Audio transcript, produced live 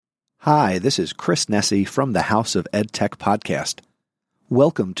Hi, this is Chris Nesi from the House of EdTech podcast.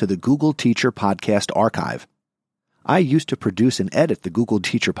 Welcome to the Google Teacher Podcast Archive. I used to produce and edit the Google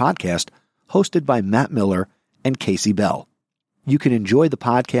Teacher Podcast, hosted by Matt Miller and Casey Bell. You can enjoy the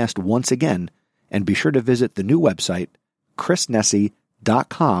podcast once again, and be sure to visit the new website,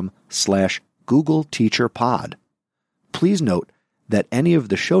 chrisnesi.com/Google Teacher Pod. Please note that any of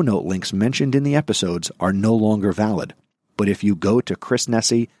the show note links mentioned in the episodes are no longer valid, but if you go to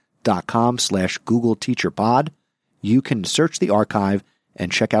chrisnesi.com/Google Teacher Pod, you can search the archive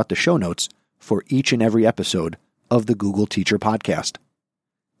and check out the show notes for each and every episode of the Google Teacher Podcast.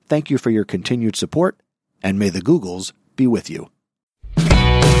 Thank you for your continued support, and may the Googles be with you.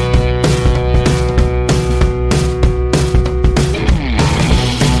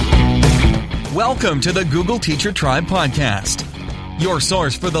 Welcome to the Google Teacher Tribe Podcast, your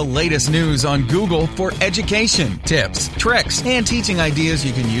source for the latest news on Google for education, tips, tricks, and teaching ideas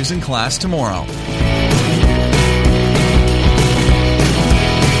you can use in class tomorrow.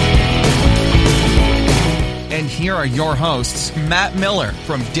 And here are your hosts, Matt Miller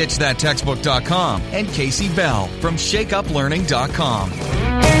from DitchThatTextbook.com and Casey Bell from ShakeUpLearning.com.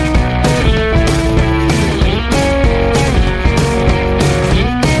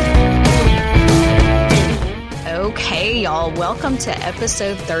 Okay, y'all, welcome to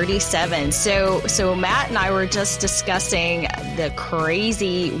episode 37. So Matt and I were just discussing the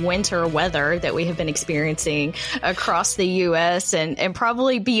crazy winter weather that we have been experiencing across the U.S. and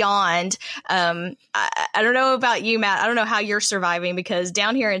probably beyond. I don't know about you, Matt. I don't know how you're surviving, because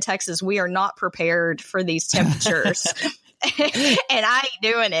down here in Texas, we are not prepared for these temperatures. And I ain't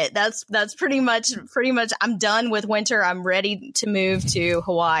doing it. That's pretty much I'm done with winter. I'm ready to move to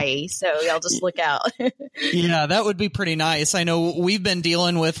Hawaii. So y'all just look out. Yeah, that would be pretty nice. I know we've been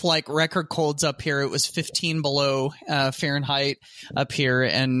dealing with like record colds up here. It was 15 below Fahrenheit up here.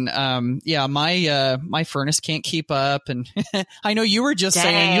 And my furnace can't keep up. And I know you were just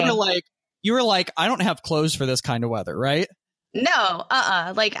saying you were like, I don't have clothes for this kind of weather, right? No,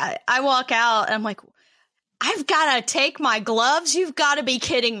 like I walk out and I'm like, I've got to take my gloves. You've got to be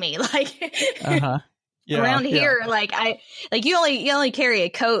kidding me. Like around here, you only carry a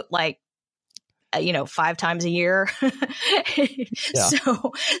coat 5 times a year.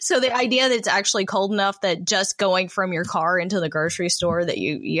 So the idea that it's actually cold enough that just going from your car into the grocery store that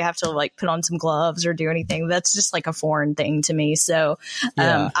you have to like put on some gloves or do anything, that's just like a foreign thing to me. So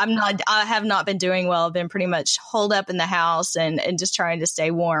I have not been doing well. I've been pretty much holed up in the house and just trying to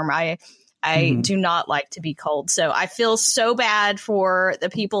stay warm. I do not like to be cold. So I feel so bad for the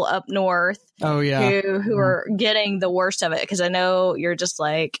people up north who are getting the worst of it. Because I know you're just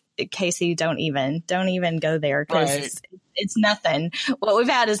like, Casey, don't even go there, because it's nothing. What we've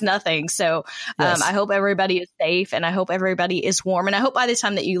had is nothing. So I hope everybody is safe, and I hope everybody is warm. And I hope by the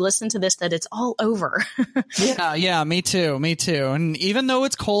time that you listen to this that it's all over. Yeah, me too. And even though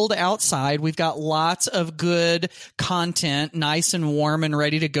it's cold outside, we've got lots of good content, nice and warm and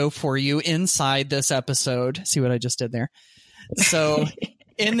ready to go for you inside this episode. See what I just did there? So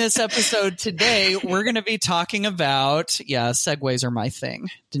in this episode today, we're going to be talking about, segues are my thing.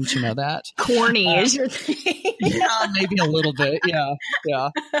 Didn't you know that? Corny is your thing. Yeah, maybe a little bit. Yeah.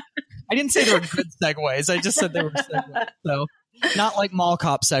 I didn't say they were good segues. I just said they were segues. So not like mall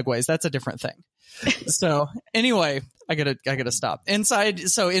cop segues. That's a different thing. So anyway, I gotta stop. Inside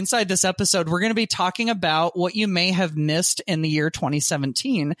this episode, we're going to be talking about what you may have missed in the year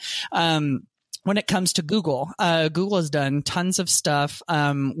 2017. When it comes to Google, Google has done tons of stuff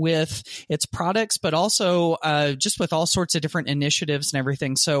with its products, but also just with all sorts of different initiatives and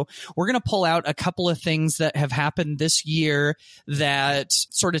everything. So we're going to pull out a couple of things that have happened this year that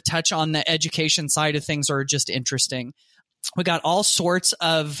sort of touch on the education side of things or are just interesting. We got all sorts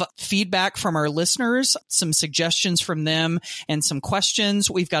of feedback from our listeners, some suggestions from them, and some questions.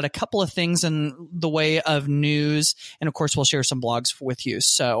 We've got a couple of things in the way of news, and of course, we'll share some blogs with you.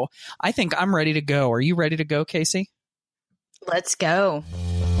 So I think I'm ready to go. Are you ready to go, Casey? Let's go.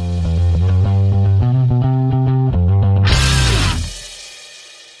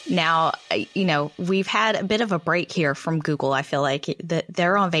 Now, we've had a bit of a break here from Google. I feel like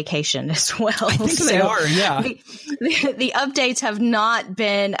they're on vacation as well. I think they are, yeah. The updates have not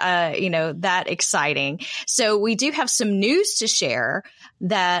been, that exciting. So we do have some news to share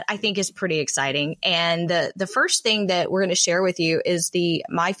that I think is pretty exciting. And the first thing that we're going to share with you is the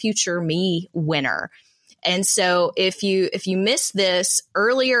My Future Me winner. And so if you missed this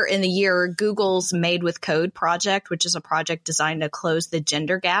earlier in the year, Google's Made with Code project, which is a project designed to close the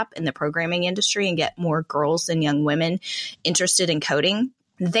gender gap in the programming industry and get more girls and young women interested in coding.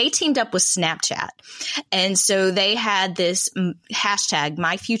 they teamed up with Snapchat. And so they had this hashtag,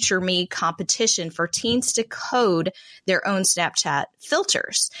 #MyFutureMe competition for teens to code their own Snapchat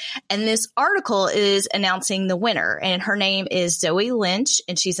filters. And this article is announcing the winner. And her name is Zoe Lynch,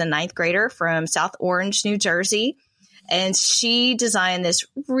 and she's a 9th grader from South Orange, New Jersey. And she designed this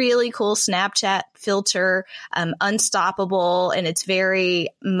really cool Snapchat filter, Unstoppable, and it's very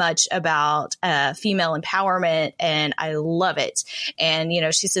much about female empowerment, and I love it. And, you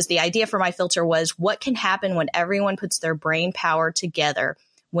know, she says, the idea for my filter was what can happen when everyone puts their brain power together.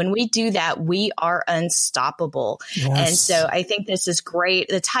 When we do that, we are unstoppable. Yes. And so I think this is great.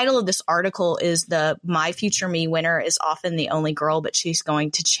 The title of this article is the My Future Me winner is often the only girl, but she's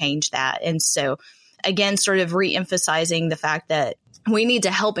going to change that. And so again, sort of re-emphasizing the fact that we need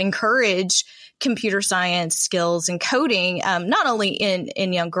to help encourage computer science skills and coding, not only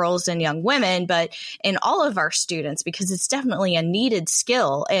in young girls and young women, but in all of our students, because it's definitely a needed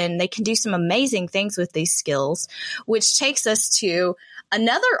skill and they can do some amazing things with these skills, which takes us to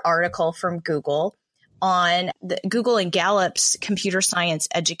another article from Google on Google and Gallup's computer science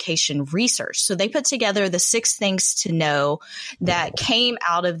education research. So they put together the 6 things to know that came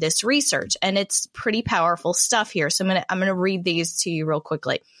out of this research, and it's pretty powerful stuff here. So I'm going to read these to you real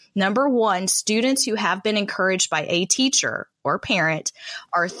quickly. Number 1, students who have been encouraged by a teacher or parent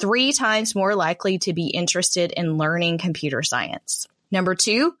are 3 times more likely to be interested in learning computer science. Number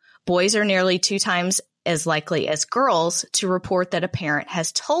 2, boys are nearly 2 times as likely as girls to report that a parent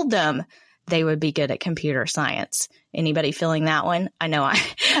has told them they would be good at computer science. Anybody feeling that one? I know I'm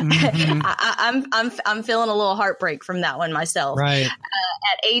feeling a little heartbreak from that one myself. Right.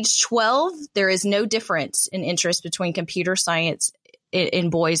 At age 12, there is no difference in interest between computer science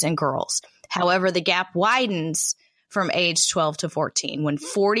in boys and girls. However, the gap widens from age 12 to 14, when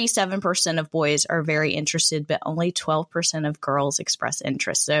 47% of boys are very interested, but only 12% of girls express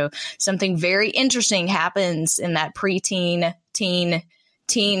interest. So something very interesting happens in that preteen, teen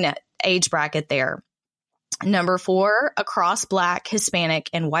age bracket there. Number 4, across Black, Hispanic,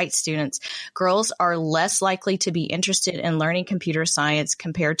 and white students, girls are less likely to be interested in learning computer science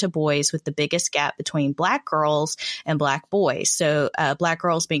compared to boys, with the biggest gap between Black girls and Black boys. So Black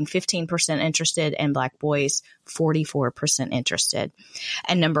girls being 15% interested and Black boys 44% interested.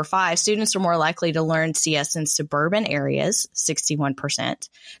 And number 5, students are more likely to learn CS in suburban areas, 61%,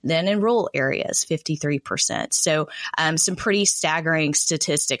 than in rural areas, 53%. So some pretty staggering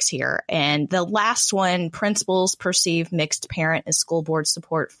statistics here. And the last one, principals perceive mixed parent and school board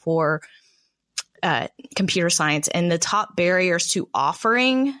support for computer science. And the top barriers to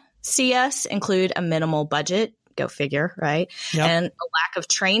offering CS include a minimal budget. Go figure, right? Yep. And a lack of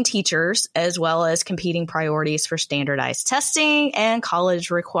trained teachers, as well as competing priorities for standardized testing and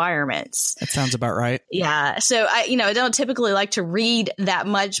college requirements. That sounds about right. Yeah. So I don't typically like to read that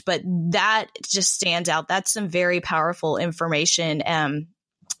much, but that just stands out. That's some very powerful information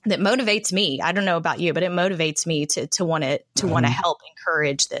that motivates me. I don't know about you, but it motivates me to want to help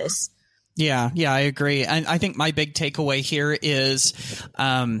encourage this. Yeah, I agree. And I think my big takeaway here is,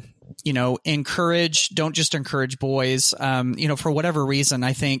 don't just encourage boys, for whatever reason.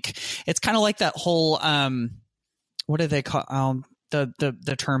 I think it's kind of like that whole, what do they call,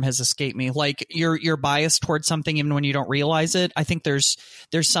 the term has escaped me. Like you're biased towards something even when you don't realize it. I think there's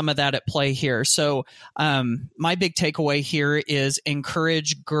some of that at play here. So, my big takeaway here is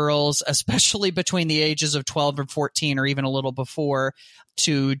encourage girls, especially between the ages of 12 and 14, or even a little before,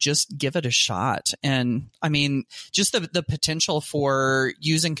 to just give it a shot. And I mean, just the potential for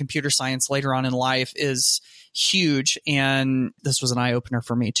using computer science later on in life is huge. And this was an eye opener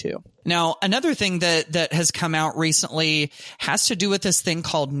for me too. Now, another thing that has come out recently has to do with this thing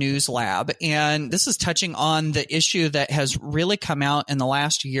called News Lab. And this is touching on the issue that has really come out in the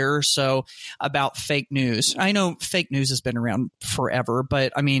last year or so about fake news. I know fake news has been around forever,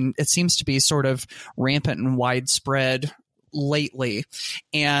 but I mean, it seems to be sort of rampant and widespread lately.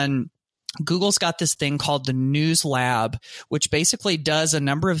 And Google's got this thing called the News Lab, which basically does a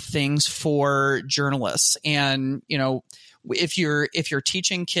number of things for journalists. And, if you're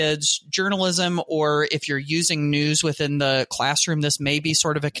teaching kids journalism, or if you're using news within the classroom, this may be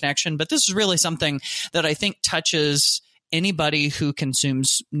sort of a connection, but this is really something that I think touches anybody who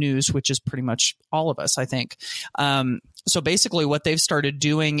consumes news, which is pretty much all of us, I think. So basically what they've started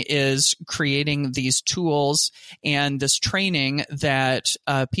doing is creating these tools and this training that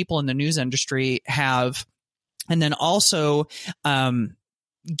people in the news industry have. And then also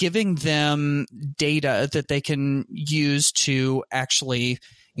giving them data that they can use to actually,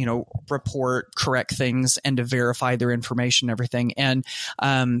 report correct things and to verify their information and everything. And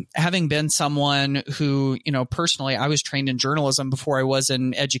having been someone who, personally, I was trained in journalism before I was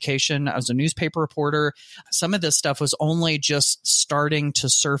in education. I was a newspaper reporter. Some of this stuff was only just starting to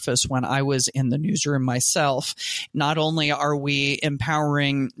surface when I was in the newsroom myself. Not only are we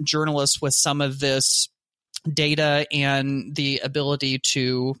empowering journalists with some of this data and the ability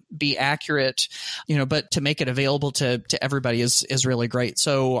to be accurate, but to make it available to everybody is really great.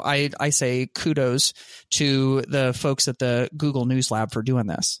 So I say kudos to the folks at the Google News Lab for doing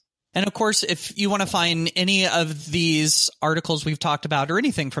this. And of course, if you want to find any of these articles we've talked about or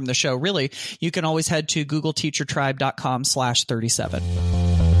anything from the show, really, you can always head to googleteachertribe.com/37.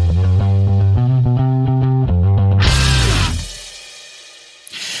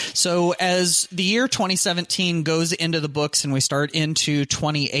 So as the year 2017 goes into the books and we start into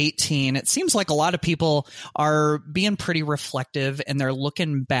 2018, it seems like a lot of people are being pretty reflective and they're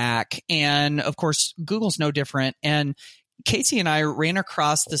looking back. And of course, Google's no different. And Casey and I ran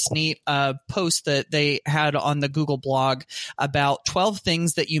across this neat post that they had on the Google blog about 12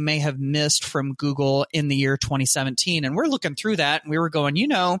 things that you may have missed from Google in the year 2017. And we're looking through that and we were going,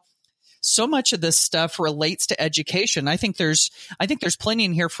 so much of this stuff relates to education. I think there's plenty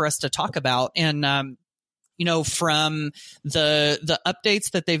in here for us to talk about. And, from the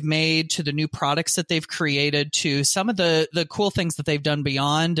updates that they've made to the new products that they've created to some of the cool things that they've done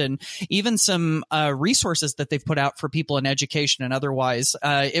beyond, and even some resources that they've put out for people in education and otherwise.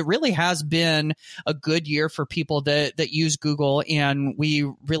 It really has been a good year for people that use Google, and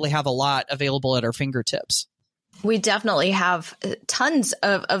we really have a lot available at our fingertips. We definitely have tons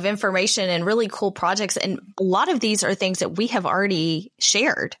of information and really cool projects. And a lot of these are things that we have already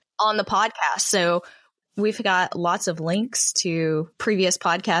shared on the podcast. So we've got lots of links to previous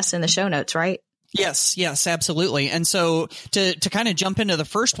podcasts in the show notes, right? Yes, absolutely. And so to kind of jump into the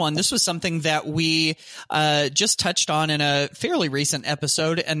first one, this was something that we just touched on in a fairly recent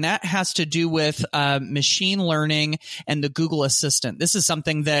episode, and that has to do with machine learning and the Google Assistant. This is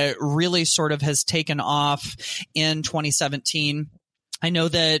something that really sort of has taken off in 2017. I know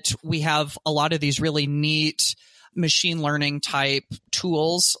that we have a lot of these really neat machine learning type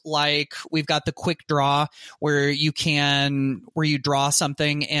tools. Like we've got the quick draw where you draw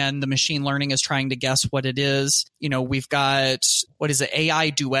something and the machine learning is trying to guess what it is. We've got, what is it? AI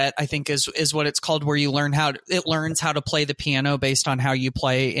Duet, I think is what it's called, where it learns how to play the piano based on how you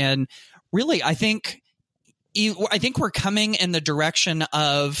play. And really, I think we're coming in the direction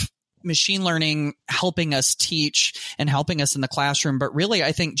of machine learning helping us teach and helping us in the classroom, but really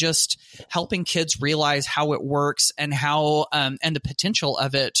I think just helping kids realize how it works and how and the potential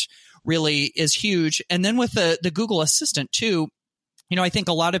of it really is huge. And then with the Google Assistant too, I think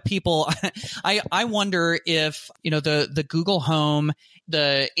a lot of people, I wonder if, the Google Home,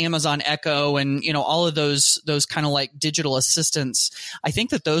 the Amazon Echo, and, all of those kind of like digital assistants, I think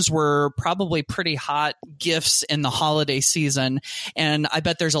that those were probably pretty hot gifts in the holiday season. And I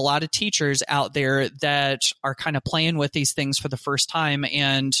bet there's a lot of teachers out there that are kind of playing with these things for the first time,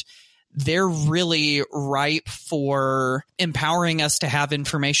 and they're really ripe for empowering us to have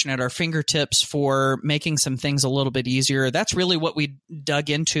information at our fingertips, for making some things a little bit easier. That's really what we dug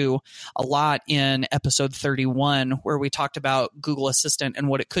into a lot in episode 31, where we talked about Google Assistant and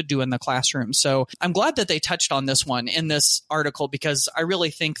what it could do in the classroom. So I'm glad that they touched on this one in this article, because I really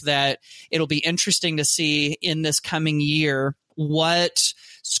think that it'll be interesting to see in this coming year what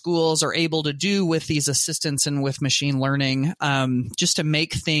schools are able to do with these assistants and with machine learning, just to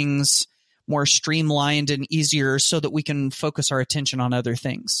make things more streamlined and easier so that we can focus our attention on other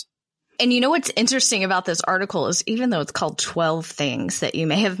things. And what's interesting about this article is, even though it's called 12 things that you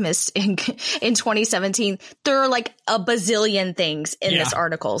may have missed in 2017, there are like a bazillion things in this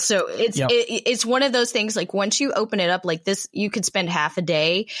article. So it's one of those things, like once you open it up like this, you could spend half a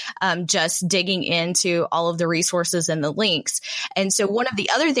day just digging into all of the resources and the links. And so one of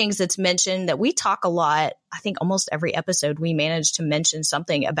the other things that's mentioned that we talk a lot, I think almost every episode we manage to mention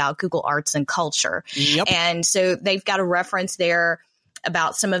something about Google Arts and Culture. Yep. And so they've got a reference there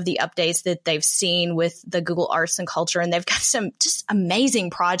about some of the updates that they've seen with the Google Arts and Culture. And they've got some just amazing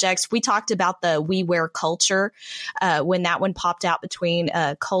projects. We talked about the We Wear Culture when that one popped out, between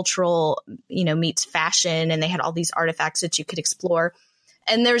cultural, meets fashion. And they had all these artifacts that you could explore.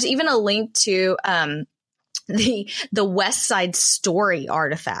 And there's even a link to the West Side Story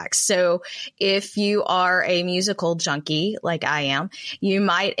artifacts. So if you are a musical junkie like I am, you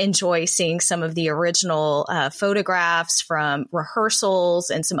might enjoy seeing some of the original photographs from rehearsals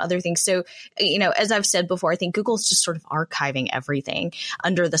and some other things. So, as I've said before, I think Google's just sort of archiving everything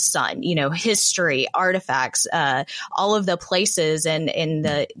under the sun, history, artifacts, all of the places and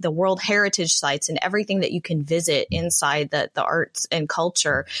the World Heritage sites and everything that you can visit inside the arts and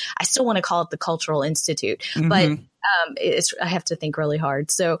culture. I still want to call it the Cultural Institute. But I have to think really hard.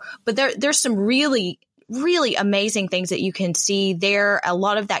 So, but there's some really, really amazing things that you can see there. A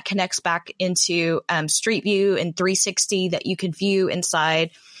lot of that connects back into Street View and 360 that you could view inside,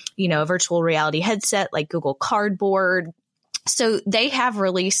 a virtual reality headset like Google Cardboard. So they have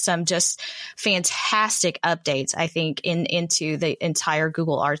released some just fantastic updates, I think, into the entire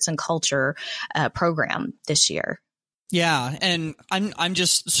Google Arts and Culture program this year. Yeah, and I'm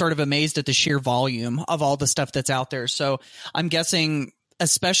just sort of amazed at the sheer volume of all the stuff that's out there. So I'm guessing,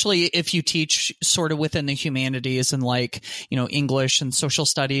 especially if you teach sort of within the humanities and English and social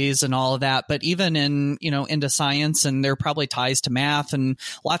studies and all of that, but even in, into science, and there are probably ties to math and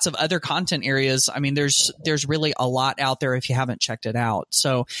lots of other content areas. I mean, there's really a lot out there if you haven't checked it out.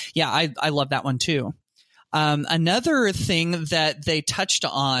 So yeah, I love that one too. Another thing that they touched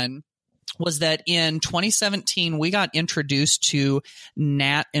on was that in 2017, we got introduced to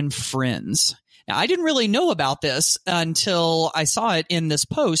Nat and Friends. Now, I didn't really know about this until I saw it in this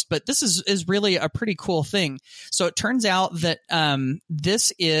post, but this is really a pretty cool thing. So it turns out that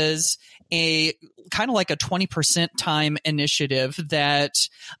this is a kind of like a 20% time initiative that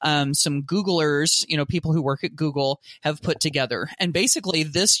some Googlers, people who work at Google, have put together. And basically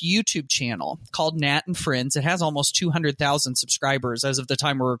this YouTube channel called Nat and Friends, it has almost 200,000 subscribers as of the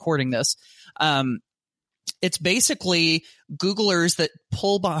time we're recording this. It's basically Googlers that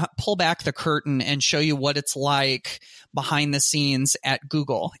pull back the curtain and show you what it's like behind the scenes at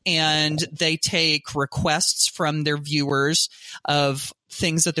Google. And they take requests from their viewers of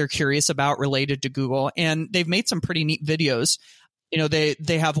things that they're curious about related to Google. And they've made some pretty neat videos.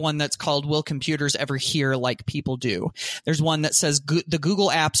 They have one that's called "Will Computers Ever Hear Like People Do?" There's one that says the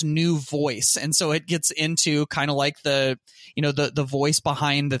Google app's new voice. And so it gets into kind of like the voice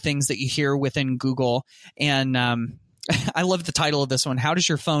behind the things that you hear within Google. And I love the title of this one. How does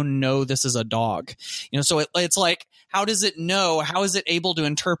your phone know this is a dog? So it's like, how does it know? How is it able to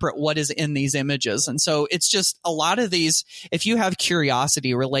interpret what is in these images? And so it's just a lot of these, if you have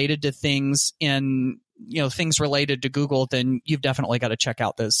curiosity related to things things related to Google, then you've definitely got to check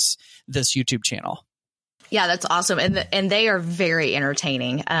out this YouTube channel. Yeah, that's awesome. And they are very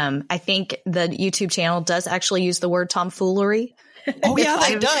entertaining. I think the YouTube channel does actually use the word tomfoolery. Oh yeah,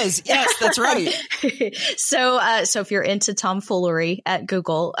 that does. Yes, that's right. So if you're into tomfoolery at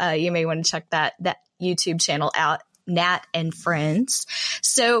Google, you may want to check that YouTube channel out, Nat and Friends.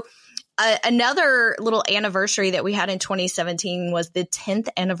 So another little anniversary that we had in 2017 was the 10th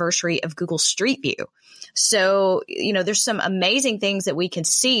anniversary of Google Street View. So, there's some amazing things that we can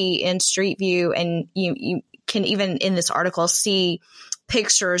see in Street View, and you can even in this article see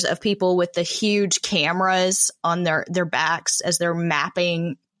pictures of people with the huge cameras on their backs as they're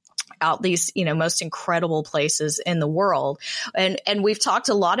mapping out these, most incredible places in the world. And we've talked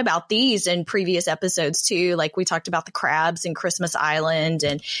a lot about these in previous episodes too. Like we talked about the crabs in Christmas Island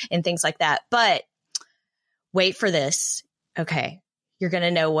and things like that. But wait for this. Okay. You're going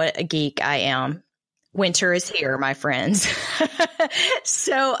to know what a geek I am. Winter is here, my friends.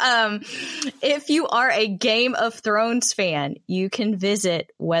 So, if you are a Game of Thrones fan, you can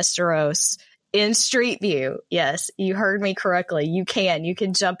visit Westeros in Street View. Yes, you heard me correctly. You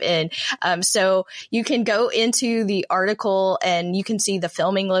can jump in. So you can go into the article and you can see the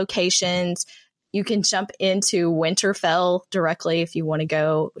filming locations. You can jump into Winterfell directly if you want to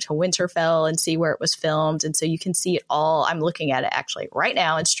go to Winterfell and see where it was filmed. And so you can see it all. I'm looking at it actually right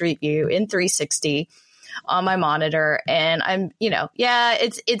now in Street View in 360 on my monitor. And I'm,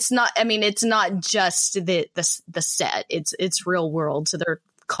 it's not just the set. It's real world. So there are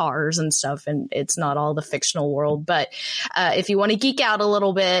cars and stuff, and it's not all the fictional world. But if you want to geek out a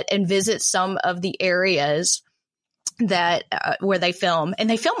little bit and visit some of the areas that where they film, and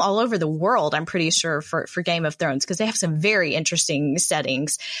they film all over the world, I'm pretty sure for Game of Thrones, because they have some very interesting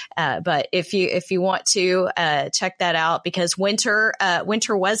settings. But if you want to check that out, because winter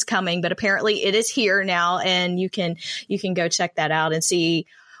was coming, but apparently it is here now, and you can go check that out and see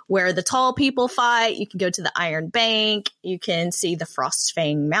where the tall people fight. You can go to the Iron Bank. You can see the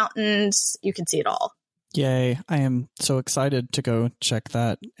Frostfang Mountains. You can see it all. Yay. I am so excited to go check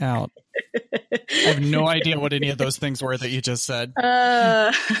that out. I have no idea what any of those things were that you just said.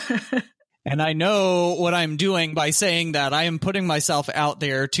 And I know what I'm doing by saying that. I am putting myself out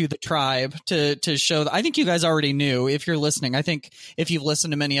there to the tribe to show that. I think you guys already knew if you're listening. I think if you've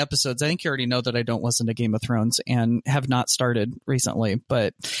listened to many episodes, I think you already know that I don't listen to Game of Thrones and have not started recently.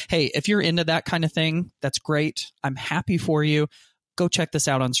 But hey, if you're into that kind of thing, that's great. I'm happy for you. Go check this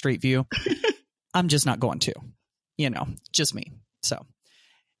out on Street View. I'm just not going to, just me. So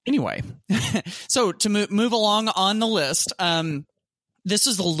anyway, so to move along on the list, this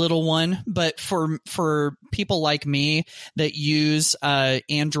is a little one, but for people like me that use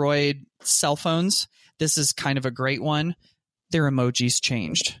Android cell phones, this is kind of a great one. Their emojis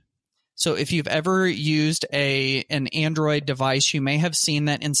changed. So if you've ever used an Android device, you may have seen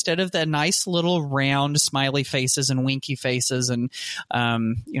that instead of the nice little round smiley faces and winky faces and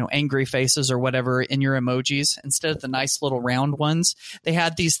angry faces or whatever in your emojis, instead of the nice little round ones, they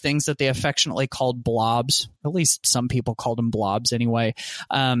had these things that they affectionately called blobs. At least some people called them blobs anyway.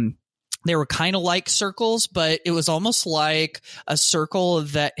 They were kind of like circles, but it was almost like a circle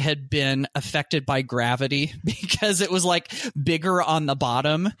that had been affected by gravity because it was like bigger on the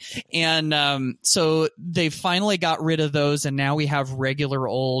bottom. And so they finally got rid of those, and now we have regular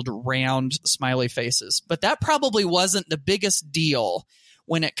old round smiley faces. But that probably wasn't the biggest deal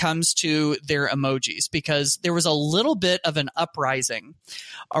when it comes to their emojis, because there was a little bit of an uprising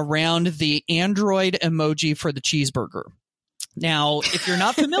around the Android emoji for the cheeseburger. Now, if you're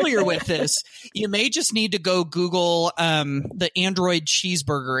not familiar with this, you may just need to go Google the Android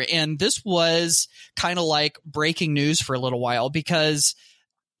cheeseburger. And this was kind of like breaking news for a little while, because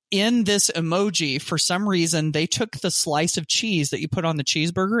in this emoji, for some reason, they took the slice of cheese that you put on the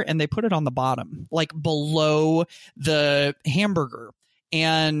cheeseburger and they put it on the bottom, like below the hamburger.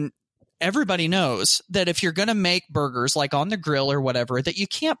 And everybody knows that if you're going to make burgers like on the grill or whatever, that you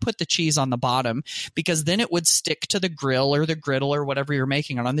can't put the cheese on the bottom, because then it would stick to the grill or the griddle or whatever you're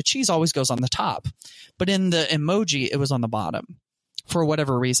making it on. The cheese always goes on the top. But in the emoji, it was on the bottom for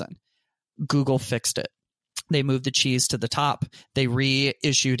whatever reason. Google fixed it. They moved the cheese to the top. They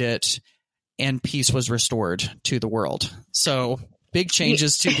reissued it, and peace was restored to the world. So big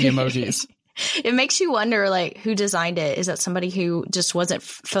changes to the emojis. It makes you wonder, like, who designed it? Is that somebody who just wasn't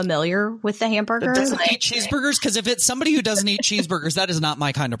familiar with the hamburger? Doesn't eat cheeseburgers? Because if it's somebody who doesn't eat cheeseburgers, that is not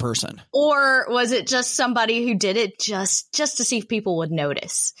my kind of person. Or was it just somebody who did it just to see if people would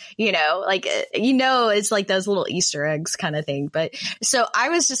notice? It's like those little Easter eggs kind of thing. But so I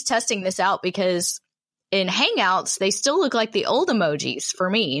was just testing this out because in Hangouts, they still look like the old emojis for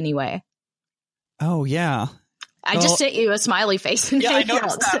me anyway. Oh, yeah. I just sent you a smiley face. Yeah, I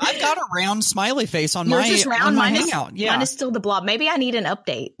noticed that. I've got a round smiley face on my Hangout. Yeah. Mine is still the blob. Maybe I need an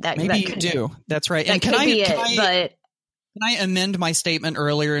update. Maybe you do. That's right. And can I amend my statement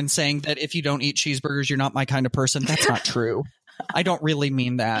earlier in saying that if you don't eat cheeseburgers, you're not my kind of person? That's not true. I don't really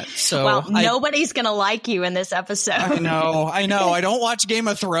mean that. So nobody's going to like you in this episode. I know. I don't watch Game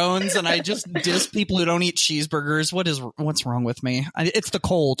of Thrones, and I just diss people who don't eat cheeseburgers. What's wrong with me? It's the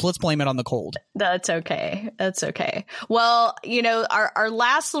cold. Let's blame it on the cold. That's okay. Well, our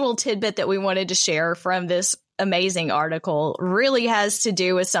last little tidbit that we wanted to share from this amazing article really has to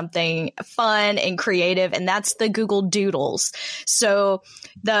do with something fun and creative, and that's the Google Doodles. So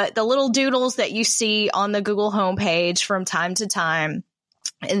the little doodles that you see on the Google homepage from time to time,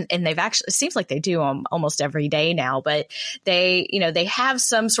 and they've actually, it seems like they do them almost every day now, but they have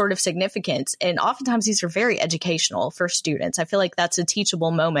some sort of significance, and oftentimes these are very educational for students. I feel like that's a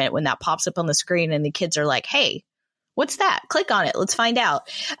teachable moment when that pops up on the screen and the kids are like, hey, what's that? Click on it. Let's find out.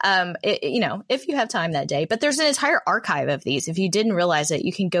 If you have time that day. But there's an entire archive of these. If you didn't realize it,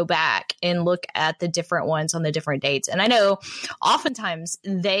 you can go back and look at the different ones on the different dates. And I know oftentimes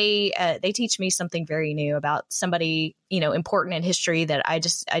they teach me something very new about somebody, important in history that I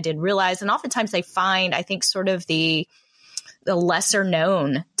didn't realize. And oftentimes they find, I think, sort of the lesser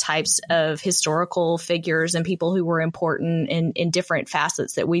known types of historical figures and people who were important in different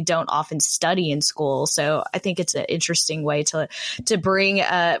facets that we don't often study in school. So I think it's an interesting way to bring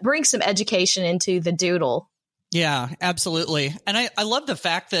some education into the doodle. Yeah, absolutely. And I love the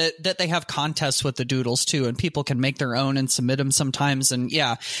fact that they have contests with the doodles too, and people can make their own and submit them sometimes. And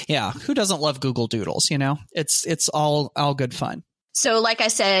yeah. Who doesn't love Google Doodles? It's all good fun. So like I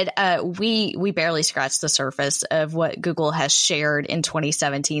said, we barely scratched the surface of what Google has shared in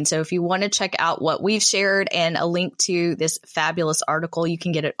 2017. So if you want to check out what we've shared and a link to this fabulous article, you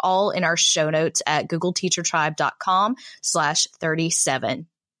can get it all in our show notes at googleteachertribe.com/37.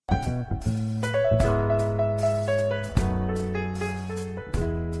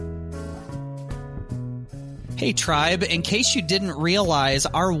 Hey Tribe, in case you didn't realize,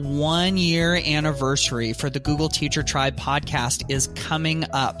 our 1-year anniversary for the Google Teacher Tribe podcast is coming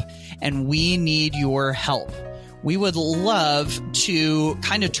up, and we need your help. We would love to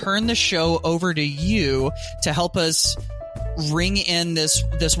kind of turn the show over to you to help us ring in this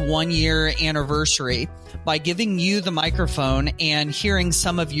 1-year anniversary by giving you the microphone and hearing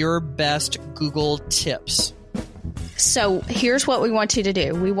some of your best Google tips. So here's what we want you to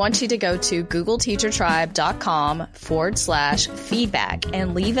do. We want you to go to googleteachertribe.com/feedback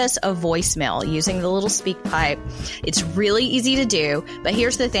and leave us a voicemail using the little speak pipe. It's really easy to do, but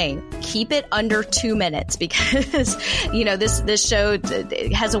here's the thing. Keep it under 2 minutes because, this show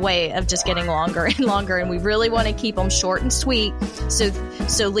has a way of just getting longer and longer, and we really want to keep them short and sweet.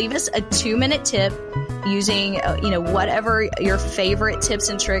 So leave us a 2-minute tip using, whatever your favorite tips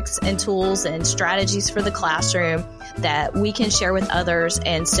and tricks and tools and strategies for the classroom that we can share with others.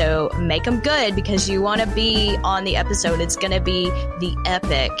 And so make them good because you want to be on the episode. It's going to be the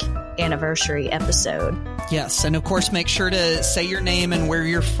epic anniversary episode. Yes. And of course, make sure to say your name and where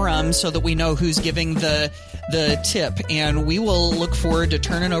you're from so that we know who's giving the tip. And we will look forward to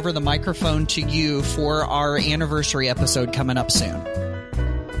turning over the microphone to you for our anniversary episode coming up soon.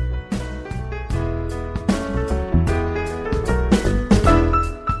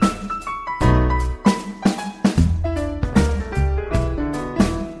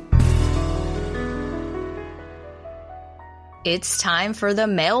 It's time for the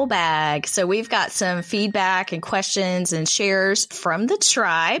mailbag. So we've got some feedback and questions and shares from the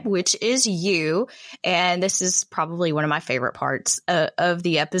tribe, which is you. And this is probably one of my favorite parts of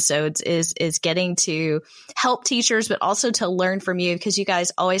the episodes is getting to help teachers, but also to learn from you because you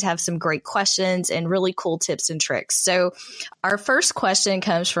guys always have some great questions and really cool tips and tricks. So our first question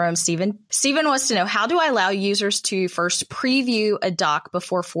comes from Stephen. Stephen wants to know, how do I allow users to first preview a doc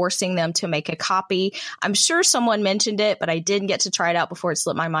before forcing them to make a copy? I'm sure someone mentioned it, but I didn't get to try it out before it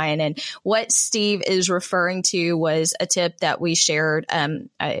slipped my mind. And what Steve is referring to was a tip that we shared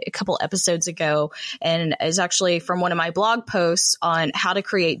a couple episodes ago, and is actually from one of my blog posts on how to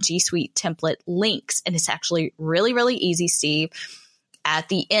create G Suite template links. And it's actually really, really easy, Steve. At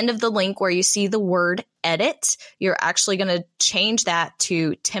the end of the link where you see the word edit, you're actually going to change that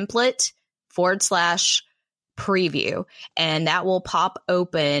to template/preview, and that will pop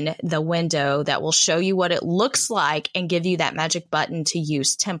open the window that will show you what it looks like and give you that magic button to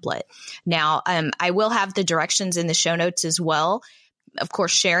use template. Now, I will have the directions in the show notes as well. Of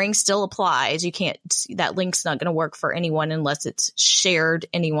course, sharing still applies. You can't, that link's not going to work for anyone unless it's shared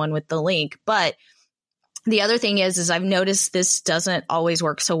anyone with the link. But the other thing is I've noticed this doesn't always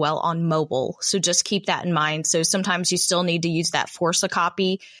work so well on mobile. So just keep that in mind. So sometimes you still need to use that force a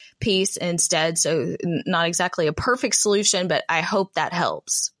copy piece instead. So not exactly a perfect solution, but I hope that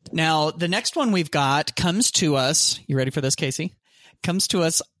helps. Now, the next one we've got comes to us. You ready for this, Casey? Comes to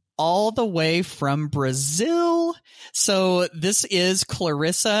us all the way from Brazil. So this is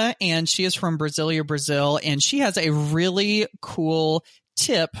Clarissa, and she is from Brasilia, Brazil, and she has a really cool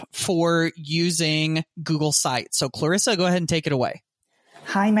tip for using Google Sites. So Clarissa, go ahead and take it away.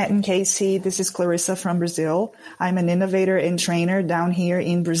 Hi, Matt and Casey. This is Clarissa from Brazil. I'm an innovator and trainer down here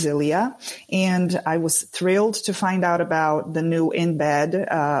in Brasilia, and I was thrilled to find out about the new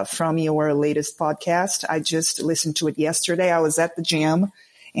embed from your latest podcast. I just listened to it yesterday. I was at the gym,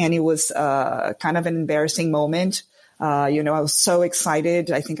 and it was kind of an embarrassing moment. I was so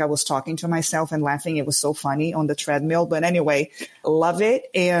excited. I think I was talking to myself and laughing. It was so funny on the treadmill. But anyway, love it.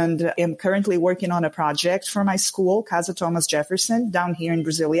 And am currently working on a project for my school, Casa Thomas Jefferson, down here in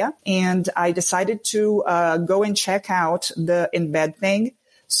Brasilia. And I decided to go and check out the embed thing.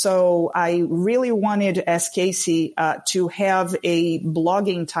 So I really wanted, as Casey, to have a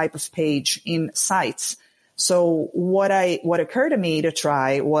blogging type of page in Sites. So what occurred to me to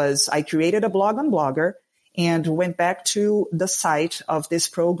try was I created a blog on Blogger and went back to the site of this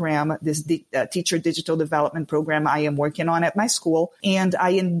program, this teacher digital development program I am working on at my school. And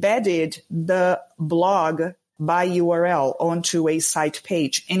I embedded the blog by URL onto a site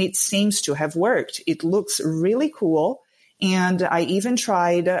page. And it seems to have worked. It looks really cool. And I even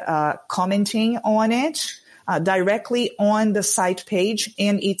tried commenting on it directly on the site page,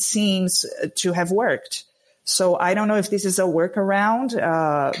 and it seems to have worked. So I don't know if this is a workaround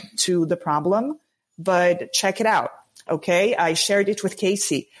to the problem, but check it out. Okay. I shared it with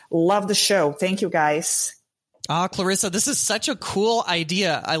Casey. Love the show. Thank you, guys. Clarissa, this is such a cool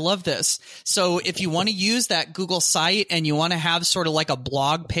idea. I love this. So if you want to use that Google site and you want to have sort of like a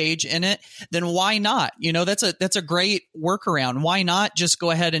blog page in it, then why not? That's a great workaround. Why not just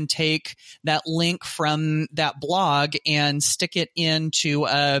go ahead and take that link from that blog and stick it into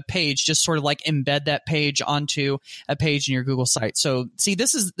a page, just sort of like embed that page onto a page in your Google site. So see,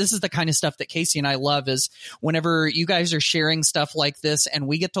 this is the kind of stuff that Casey and I love, is whenever you guys are sharing stuff like this and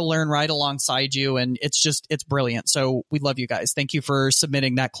we get to learn right alongside you, and it's brilliant. So we love you guys. Thank you for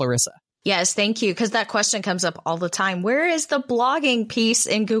submitting that, Clarissa. Yes, thank you. Because that question comes up all the time. Where is the blogging piece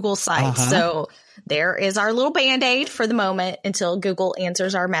in Google Sites? So there is our little Band-Aid for the moment until Google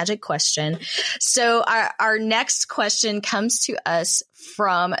answers our magic question. So our next question comes to us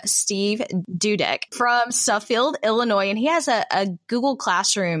from Steve Dudek from Suffield, Illinois. And he has a Google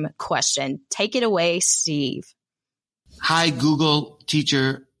Classroom question. Take it away, Steve. Hi, Google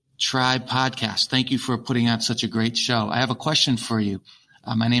Teacher Tribe podcast. Thank you for putting on such a great show. I have a question for you.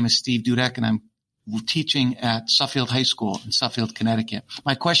 My name is Steve Dudek, and I'm teaching at Suffield High School in Suffield, Connecticut.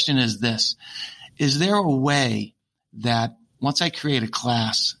 My question is this. Is there a way that once I create a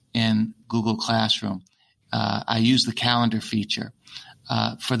class in Google Classroom, I use the calendar feature,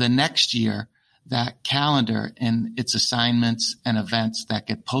 for the next year, that calendar and its assignments and events that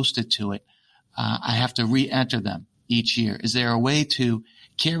get posted to it, I have to re-enter them each year? Is there a way to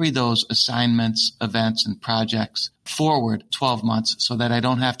carry those assignments, events, and projects forward 12 months so that I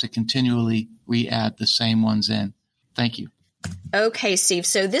don't have to re-add the same ones in? Thank you. Okay, Steve.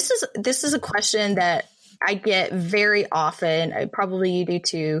 So this is a question that I get very often. Probably you do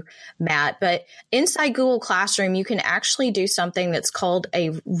too, Matt. But inside Google Classroom, you can actually do something that's called a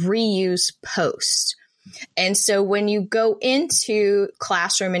reuse post. And so when you go into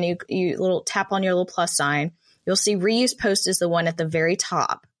Classroom and you little tap on your little plus sign, you'll see reuse post is the one at the very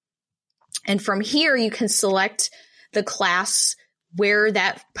top. And from here, you can select the class where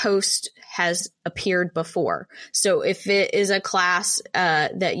that post has appeared before. So if it is a class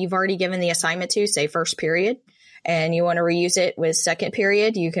that you've already given the assignment to, say first period, and you want to reuse it with second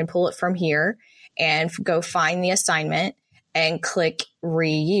period, you can pull it from here and go find the assignment and click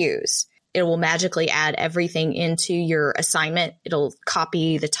reuse. It will magically add everything into your assignment. It'll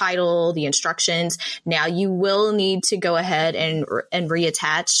copy the title, the instructions. Now you will need to go ahead and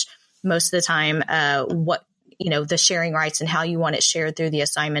reattach most of the time the sharing rights and how you want it shared through the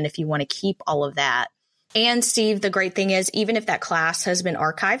assignment if you want to keep all of that. And Steve, the great thing is, even if that class has been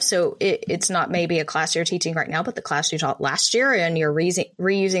archived, so it's not maybe a class you're teaching right now, but the class you taught last year, and you're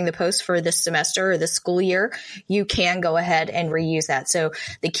reusing the post for this semester or this school year, you can go ahead and reuse that. So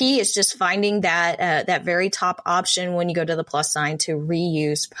the key is just finding that very top option when you go to the plus sign to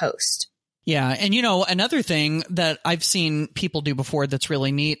reuse post. Yeah. And, another thing that I've seen people do before that's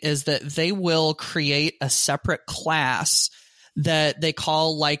really neat is that they will create a separate class that they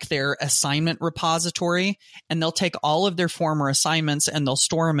call like their assignment repository, and they'll take all of their former assignments and they'll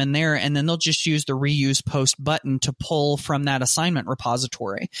store them in there, and then they'll just use the reuse post button to pull from that assignment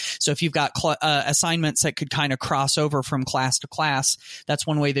repository. So if you've got assignments that could kind of cross over from class to class, that's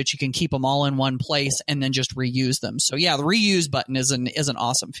one way that you can keep them all in one place and then just reuse them. So yeah, the reuse button is an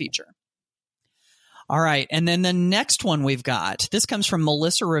awesome feature. All right. And then the next one we've got, this comes from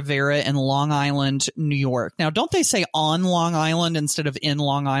Melissa Rivera in Long Island, New York. Now, don't they say on Long Island instead of in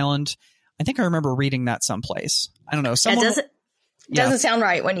Long Island? I think I remember reading that someplace. I don't know. It doesn't sound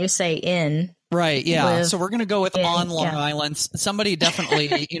right when you say in. Right. Yeah. So we're going to go with on Long Island. Somebody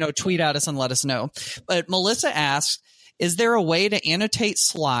definitely, tweet at us and let us know. But Melissa asks, is there a way to annotate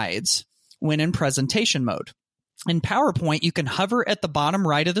slides when in presentation mode? In PowerPoint, you can hover at the bottom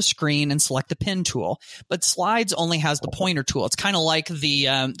right of the screen and select the pen tool, but Slides only has the pointer tool. It's kind of like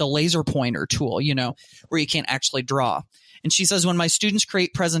the laser pointer tool, where you can't actually draw. And she says, when my students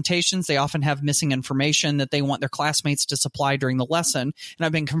create presentations, they often have missing information that they want their classmates to supply during the lesson. And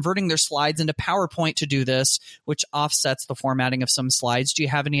I've been converting their slides into PowerPoint to do this, which offsets the formatting of some slides. Do you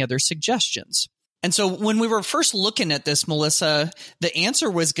have any other suggestions? And so when we were first looking at this, Melissa, the answer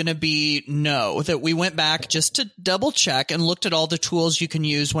was going to be no, that we went back just to double check and looked at all the tools you can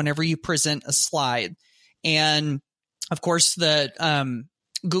use whenever you present a slide. And of course, the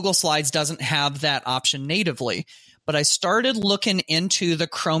Google Slides doesn't have that option natively. But I started looking into the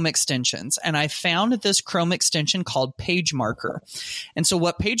Chrome extensions, and I found this Chrome extension called PageMarker. And so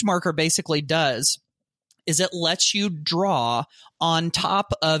what PageMarker basically does is it lets you draw on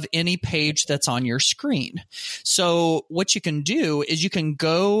top of any page that's on your screen. So what you can do is you can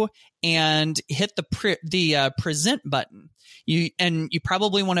go and hit the present button. You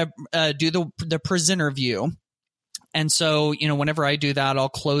probably want to do the presenter view. And so, whenever I do that, I'll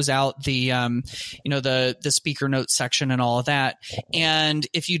close out the, the speaker notes section and all of that. And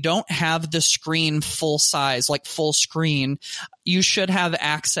if you don't have the screen full size, like full screen, you should have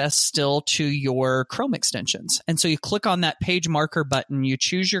access still to your Chrome extensions. And so you click on that page marker button, you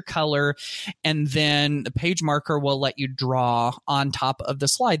choose your color, and then the page marker will let you draw on top of the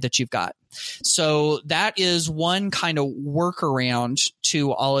slide that you've got. So that is one kind of workaround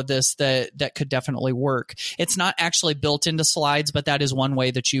to all of this that could definitely work. It's not actually built into slides, but that is one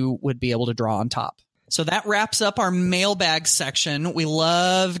way that you would be able to draw on top. So that wraps up our mailbag section. We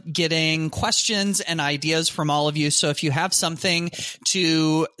love getting questions and ideas from all of you. So if you have something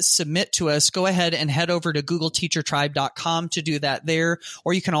to submit to us, go ahead and head over to googleteachertribe.com to do that there,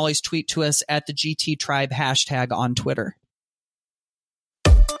 or you can always tweet to us at the GT Tribe hashtag on Twitter.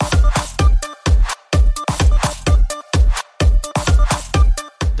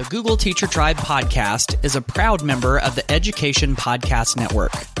 The Google Teacher Tribe podcast is a proud member of the Education Podcast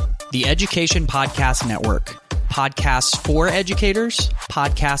Network. The Education Podcast Network. Podcasts for educators,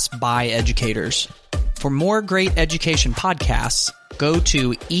 podcasts by educators. For more great education podcasts, go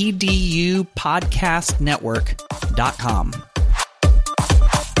to edupodcastnetwork.com.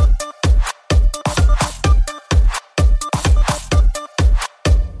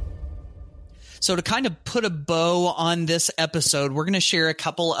 So to kind of put a bow on this episode, we're going to share a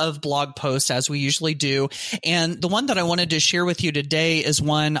couple of blog posts as we usually do. And the one that I wanted to share with you today is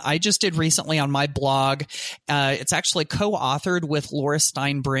one I just did recently on my blog. It's actually co-authored with Laura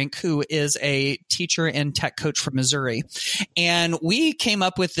Steinbrink, who is a teacher and tech coach from Missouri. And we came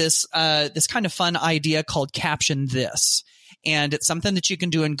up with this kind of fun idea called Caption This. And it's something that you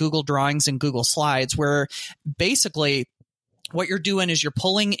can do in Google Drawings and Google Slides, where basically what you're doing is you're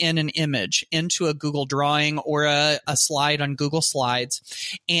pulling in an image into a Google Drawing or a slide on Google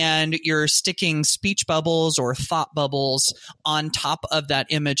Slides, and you're sticking speech bubbles or thought bubbles on top of that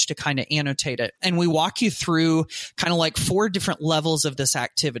image to kind of annotate it. And we walk you through kind of like 4 different levels of this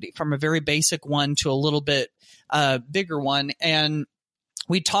activity, from a very basic one to a little bit bigger one. And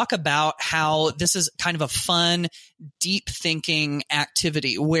we talk about how this is kind of a fun, deep thinking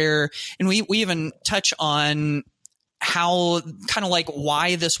activity and we even touch on how kind of like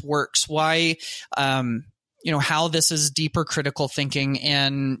why this works, why, how this is deeper critical thinking,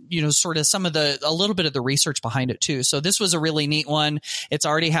 and, sort of a little bit of the research behind it too. So this was a really neat one. It's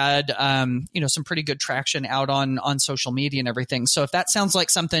already had, some pretty good traction out on social media and everything. So if that sounds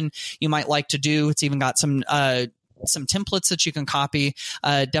like something you might like to do, it's even got some templates that you can copy.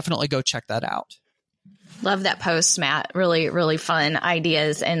 Definitely go check that out. Love that post, Matt. Really, really fun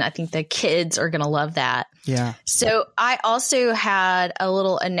ideas. And I think the kids are going to love that. Yeah. So I also had a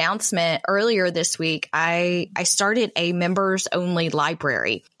little announcement earlier this week. I started a members only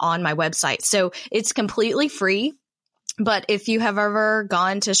library on my website. So it's completely free. But if you have ever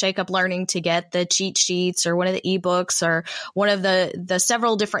gone to Shake Up Learning to get the cheat sheets or one of the ebooks or one of the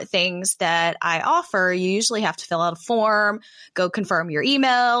several different things that I offer, you usually have to fill out a form, go confirm your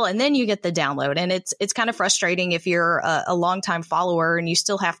email, and then you get the download. And it's kind of frustrating if you're a longtime follower and you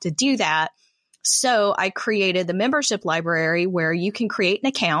still have to do that. So I created the membership library where you can create an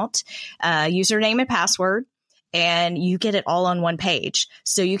account, username and password, and you get it all on one page.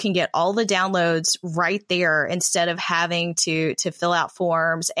 So you can get all the downloads right there instead of having to fill out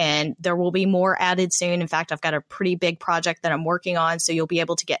forms. And there will be more added soon. In fact, I've got a pretty big project that I'm working on, so you'll be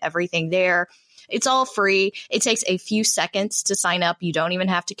able to get everything there. It's all free. It takes a few seconds to sign up. You don't even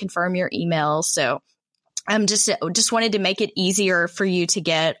have to confirm your email. So I'm just wanted to make it easier for you to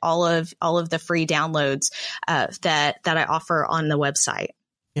get all of the free downloads that I offer on the website.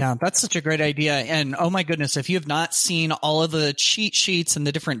 Yeah, that's such a great idea. And oh my goodness, if you have not seen all of the cheat sheets and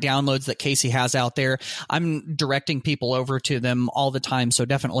the different downloads that Casey has out there, I'm directing people over to them all the time. So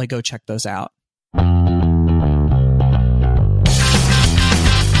definitely go check those out.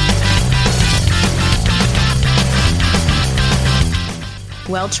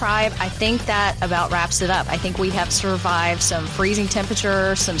 Well, Tribe, I think that about wraps it up. I think we have survived some freezing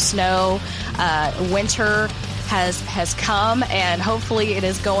temperature, some snow, winter has come, and hopefully it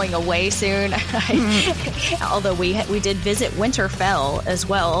is going away soon. Although we did visit Winterfell as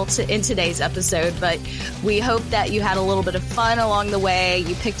well in today's episode, but we hope that you had a little bit of fun along the way.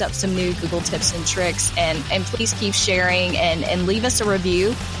 You picked up some new Google tips and tricks, and please keep sharing and leave us a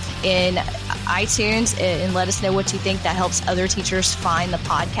review in iTunes and let us know what you think. That helps other teachers find the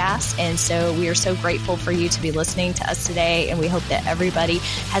podcast. And so we are so grateful for you to be listening to us today. And we hope that everybody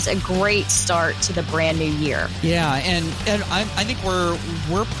has a great start to the brand new year. Yeah. And I think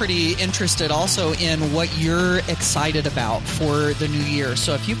we're pretty interested also in what you're excited about for the new year.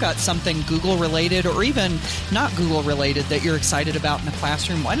 So if you've got something Google related or even not Google related that you're excited about in the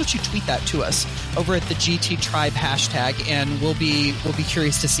classroom, why don't you tweet that to us over at the GT Tribe hashtag, and we'll be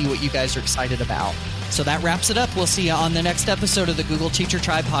curious to see what you guys are excited about. So that wraps it up. We'll see you on the next episode of the Google Teacher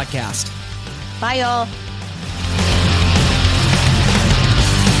Tribe podcast. Bye, y'all.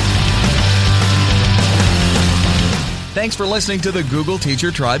 Thanks for listening to the Google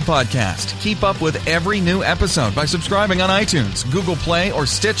Teacher Tribe podcast. Keep up with every new episode by subscribing on iTunes, Google Play, or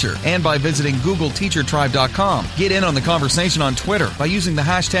Stitcher, and by visiting GoogleTeacherTribe.com. Get in on the conversation on Twitter by using the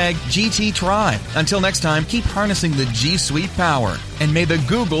hashtag GTTribe. Until next time, keep harnessing the G Suite power, and may the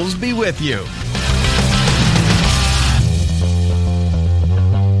Googles be with you.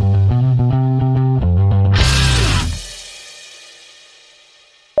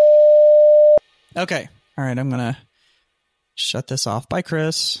 Okay. All right. I'm going to shut this off. Bye,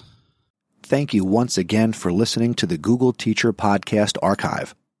 Chris. Thank you once again for listening to the Google Teacher Podcast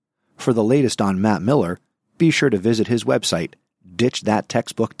Archive. For the latest on Matt Miller, be sure to visit his website,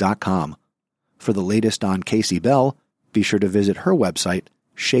 ditchthattextbook.com. For the latest on Casey Bell, be sure to visit her website,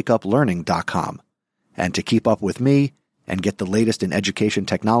 shakeuplearning.com. And to keep up with me and get the latest in education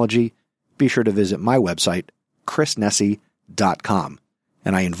technology, be sure to visit my website, chrisnessy.com.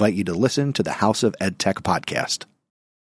 And I invite you to listen to the House of EdTech podcast.